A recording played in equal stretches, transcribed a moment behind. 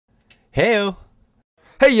Heyo.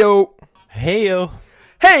 Hey yo! Heyo.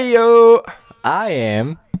 Hey yo! I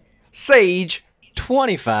am Sage,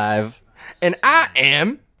 25 and I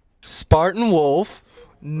am Spartan Wolf.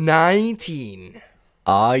 19.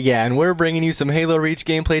 Yeah, and we're bringing you some Halo Reach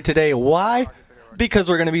gameplay today. Why? Because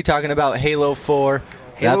we're going to be talking about Halo 4.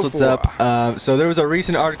 That's what's 4. up. So there was a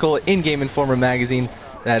recent article in Game Informer magazine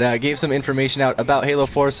that gave some information out about Halo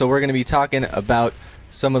 4, so we're going to be talking about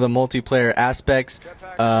some of the multiplayer aspects.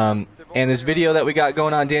 And this video that we got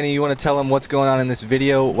going on, Danny, you want to tell them what's going on in this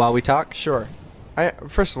video while we talk? Sure.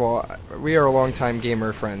 First of all, we are longtime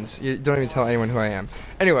gamer friends. You don't even tell anyone who I am.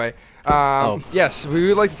 Anyway, yes, we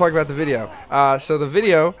would like to talk about the video. So the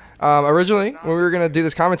video, originally, when we were going to do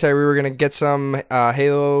this commentary, we were going to get some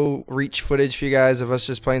Halo Reach footage for you guys of us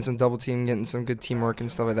just playing some double team, getting some good teamwork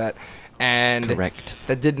and stuff like that. And Correct.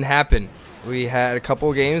 That didn't happen. We had a couple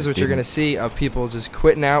of games, which you're going to see, of people just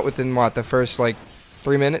quitting out within, the first,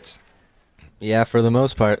 3 minutes? Yeah, for the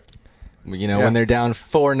most part. You know, when they're down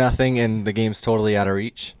 4-0 and the game's totally out of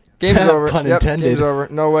reach. Game's over. Pun Yep, intended. game's over.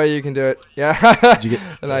 No way you can do it. Yeah. Did you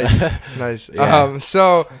get Nice. Nice.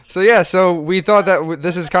 Yeah. So we thought that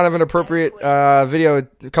this is kind of an appropriate video,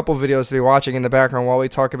 a couple of videos to be watching in the background while we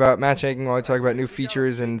talk about matchmaking, while we talk about new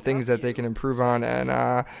features and things that they can improve on. And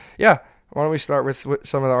yeah, why don't we start with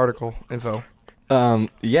some of the article info?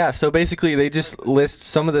 Yeah, so basically they just list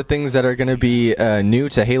some of the things that are going to be new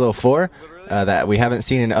to Halo 4 that we haven't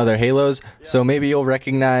seen in other Halos. So maybe you'll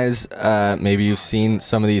recognize, maybe you've seen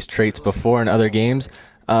some of these traits before in other games.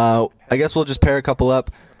 I guess we'll just pair a couple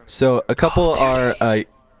up. So a couple are,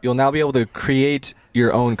 you'll now be able to create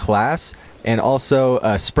your own class, and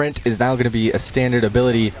also Sprint is now going to be a standard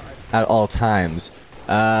ability at all times.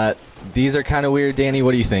 These are kind of weird. Danny,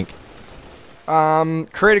 what do you think?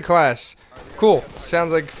 Create a class. Cool.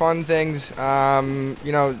 Sounds like fun things.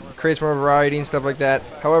 You know, creates more variety and stuff like that.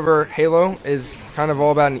 However, Halo is kind of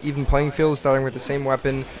all about an even playing field, starting with the same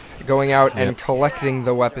weapon, going out and collecting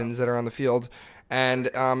the weapons that are on the field.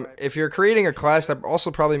 And if you're creating a class, that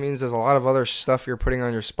also probably means there's a lot of other stuff you're putting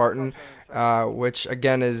on your Spartan, which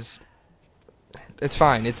again it's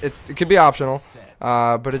fine. It could be optional,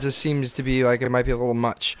 but it just seems to be like it might be a little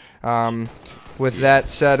much. With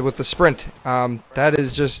that said, with the Sprint, that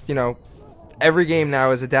is just, you know, every game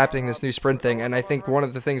now is adapting this new sprint thing, and I think one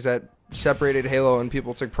of the things that separated Halo and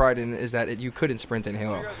people took pride in is that you couldn't sprint in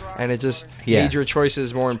Halo, and it just made your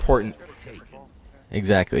choices more important.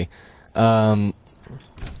 Exactly. I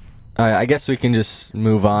guess we can just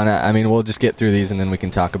move on. I mean, we'll just get through these and then we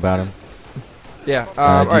can talk about them. Yeah.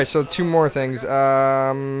 All right, so two more things.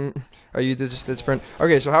 Are you just did sprint?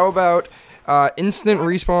 Okay, so how about instant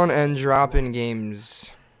respawn and drop-in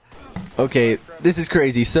games? Okay, this is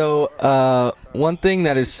crazy. So, one thing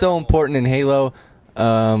that is so important in Halo,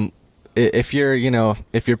 if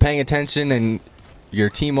you're paying attention and you're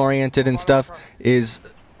team-oriented and stuff, is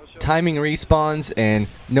timing respawns and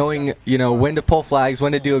knowing, when to pull flags,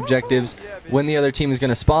 when to do objectives, when the other team is going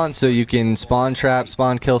to spawn, so you can spawn trap,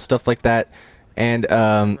 spawn kill, stuff like that. And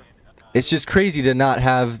it's just crazy to not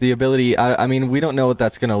have the ability. I mean, we don't know what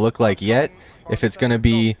that's going to look like yet, if it's going to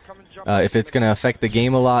be. If it's going to affect the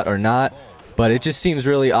game a lot or not, but it just seems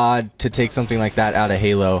really odd to take something like that out of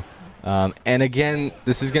Halo. And again,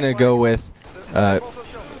 this is going to go with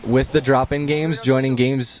the drop-in games, joining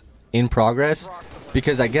games in progress,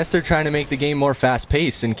 because I guess they're trying to make the game more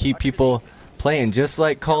fast-paced and keep people playing, just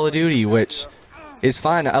like Call of Duty, which is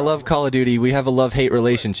fine. I love Call of Duty. We have a love-hate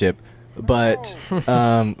relationship, but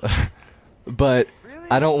but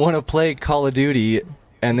I don't want to play Call of Duty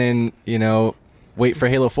and then, wait for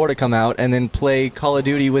Halo 4 to come out and then play Call of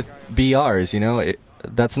Duty with BRs,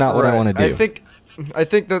 that's not what I want to do. I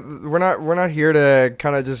think that we're not here to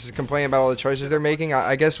kind of just complain about all the choices they're making.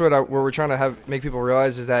 I guess what we're trying to make people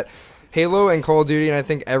realize is that Halo and Call of Duty, and I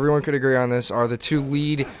think everyone could agree on this, are the two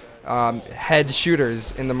lead head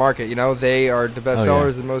shooters in the market. They are the best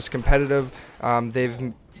sellers, the most competitive.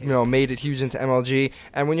 They've made it huge into MLG.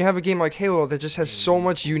 And when you have a game like Halo that just has so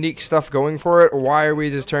much unique stuff going for it, why are we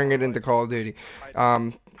just turning it into Call of Duty?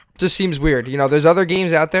 Just seems weird. There's other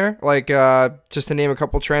games out there, like just to name a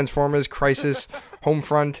couple: Transformers, Crysis,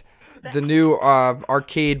 Homefront, the new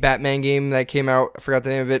arcade Batman game that came out. I forgot the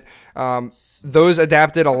name of it. Those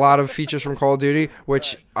adapted a lot of features from Call of Duty,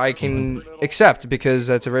 which I can accept because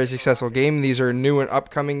that's a very successful game. These are new and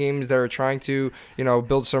upcoming games that are trying to,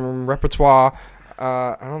 build some repertoire.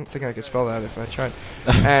 I don't think I could spell that if I tried.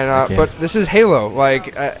 And but this is Halo. I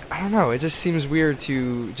don't know. It just seems weird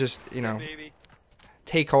to just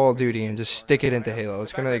take Call of Duty and just stick it into Halo.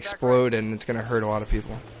 It's gonna explode and it's gonna hurt a lot of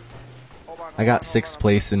people. I got 6th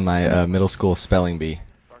place in my middle school spelling bee.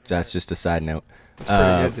 That's just a side note. That's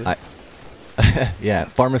pretty good, dude. Yeah,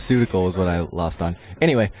 pharmaceutical is what I lost on.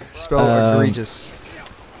 Anyway, Spell egregious.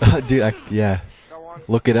 dude, yeah,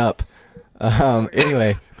 look it up.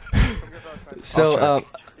 Anyway, so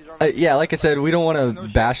yeah, like I said, we don't want to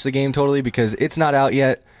bash the game totally because it's not out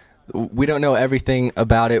yet. We don't know everything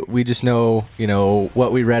about it. We just know,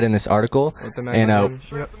 what we read in this article, and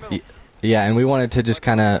yeah, and we wanted to just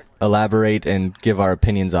kind of elaborate and give our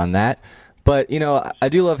opinions on that. But I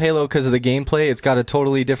do love Halo because of the gameplay. It's got a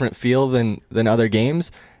totally different feel than other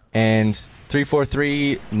games, and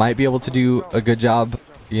 343 might be able to do a good job,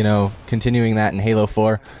 continuing that in Halo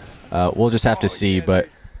 4. We'll just have to see, but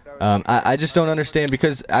I just don't understand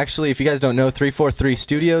because actually, if you guys don't know, 343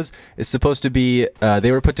 Studios is supposed to be,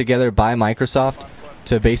 they were put together by Microsoft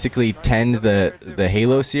to basically tend the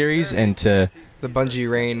Halo series and to... The Bungie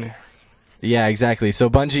reign. Yeah, exactly. So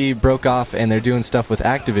Bungie broke off and they're doing stuff with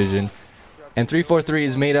Activision. And 343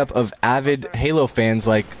 is made up of avid Halo fans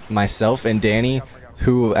like myself and Danny,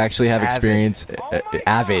 who actually have experience...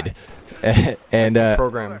 avid. And,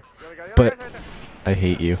 program. But... I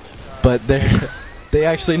hate you. But they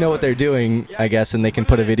actually know what they're doing, I guess, and they can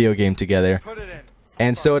put a video game together.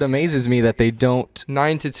 And so it amazes me that they don't...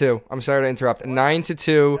 9-2. I'm sorry to interrupt.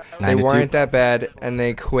 9-2. They weren't that bad, and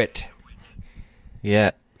they quit.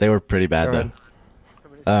 Yeah, they were pretty bad,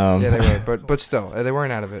 though. Yeah, they were, but still, they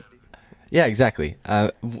weren't out of it. Yeah, exactly.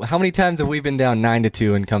 How many times have we been down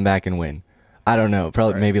 9-2 and come back and win? I don't know.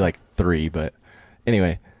 Probably maybe like 3, but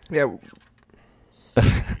anyway. Yeah.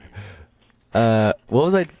 What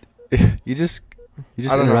was I... You just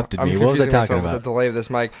interrupted me. What was I talking about? The delay of this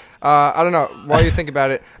mic. I don't know. While you think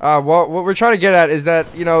about it, what we're trying to get at is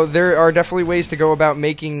that there are definitely ways to go about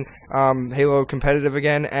making Halo competitive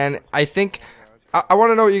again, and I think I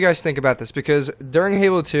want to know what you guys think about this because during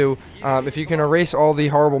Halo 2, if you can erase all the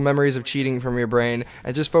horrible memories of cheating from your brain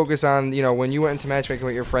and just focus on when you went into matchmaking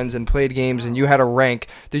with your friends and played games and you had a rank,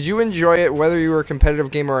 did you enjoy it whether you were a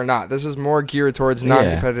competitive gamer or not? This is more geared towards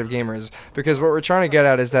non-competitive gamers because what we're trying to get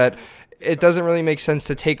at is that it doesn't really make sense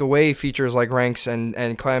to take away features like ranks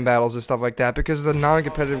and clan battles and stuff like that because the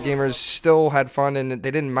non-competitive gamers still had fun and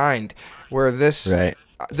they didn't mind. Where this,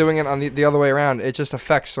 doing it on the other way around, it just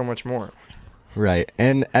affects so much more. Right.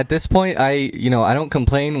 And at this point, I don't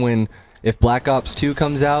complain if Black Ops 2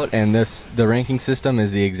 comes out and the ranking system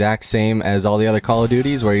is the exact same as all the other Call of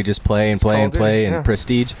Duties where you just play and play and play and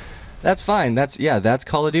prestige. That's fine. That's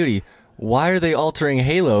Call of Duty. Why are they altering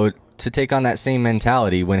Halo to take on that same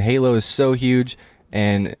mentality when Halo is so huge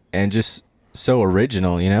and just so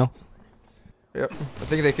original, Yep. I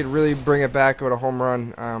think they could really bring it back with a home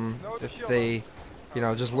run if they,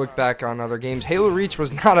 just look back on other games. Halo Reach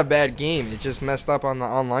was not a bad game. It just messed up on the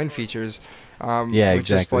online features. With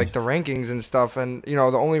just like the rankings and stuff. And, the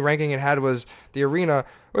only ranking it had was the arena,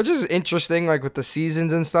 which is interesting, like with the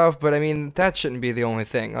seasons and stuff. But, I mean, that shouldn't be the only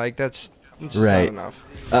thing. Like, that's just not enough.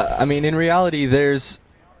 I mean, in reality, there's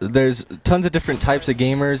tons of different types of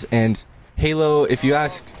gamers, and Halo, if you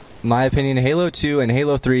ask my opinion, Halo 2 and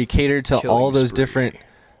Halo 3 cater to all those different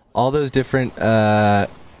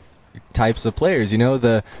types of players,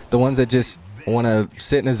 the ones that just want to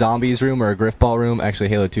sit in a zombies room or a griffball room. Actually,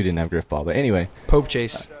 Halo 2 didn't have griffball, but anyway. Pope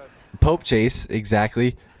Chase,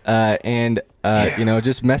 exactly. And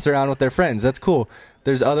just mess around with their friends. That's cool.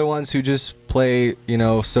 There's other ones who just play,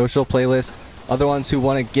 social playlists. Other ones who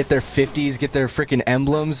want to get their 50s, get their freaking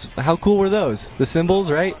emblems. How cool were those? The symbols,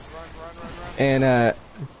 right? And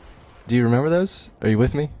do you remember those? Are you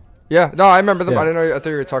with me? Yeah, no, I remember them. Yeah. I didn't know. I thought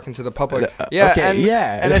you were talking to the public. Yeah,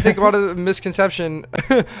 okay, and I think about a misconception.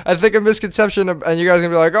 I think a misconception, and you guys are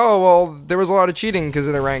gonna be like, "Oh, well, there was a lot of cheating because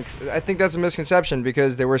of the ranks." I think that's a misconception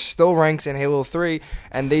because there were still ranks in Halo 3,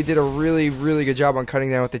 and they did a really, really good job on cutting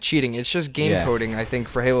down with the cheating. It's just game coding, I think,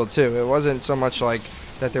 for Halo 2. It wasn't so much like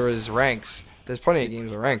that there was ranks. There's plenty of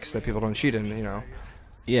games with ranks that people don't cheat in,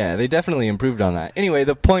 Yeah, they definitely improved on that. Anyway,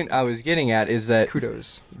 the point I was getting at is that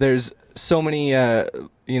kudos. There's so many,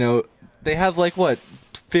 they have like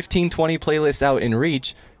 15, 20 playlists out in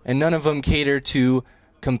Reach, and none of them cater to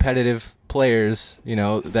competitive players,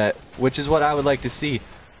 which is what I would like to see.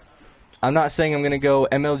 I'm not saying I'm going to go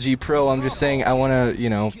MLG Pro. I'm just saying I want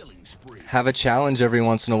to, have a challenge every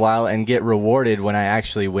once in a while and get rewarded when I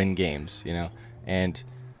actually win games, and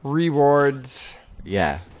rewards.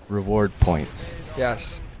 Yeah, reward points.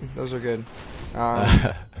 Yes, those are good.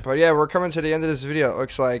 But yeah, we're coming to the end of this video, it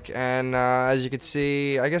looks like, and as you can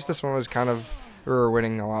see, I guess this one was kind of, we were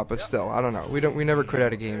winning a lot, but still, I don't know. We never quit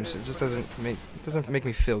out of games. It just doesn't make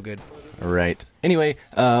me feel good. Right. Anyway,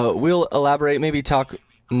 we'll elaborate, maybe talk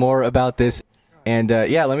more about this, and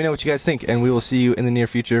yeah, let me know what you guys think, and we will see you in the near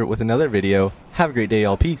future with another video. Have a great day,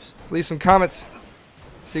 y'all. Peace. Leave some comments.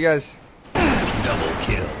 See you guys. Double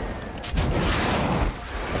kill.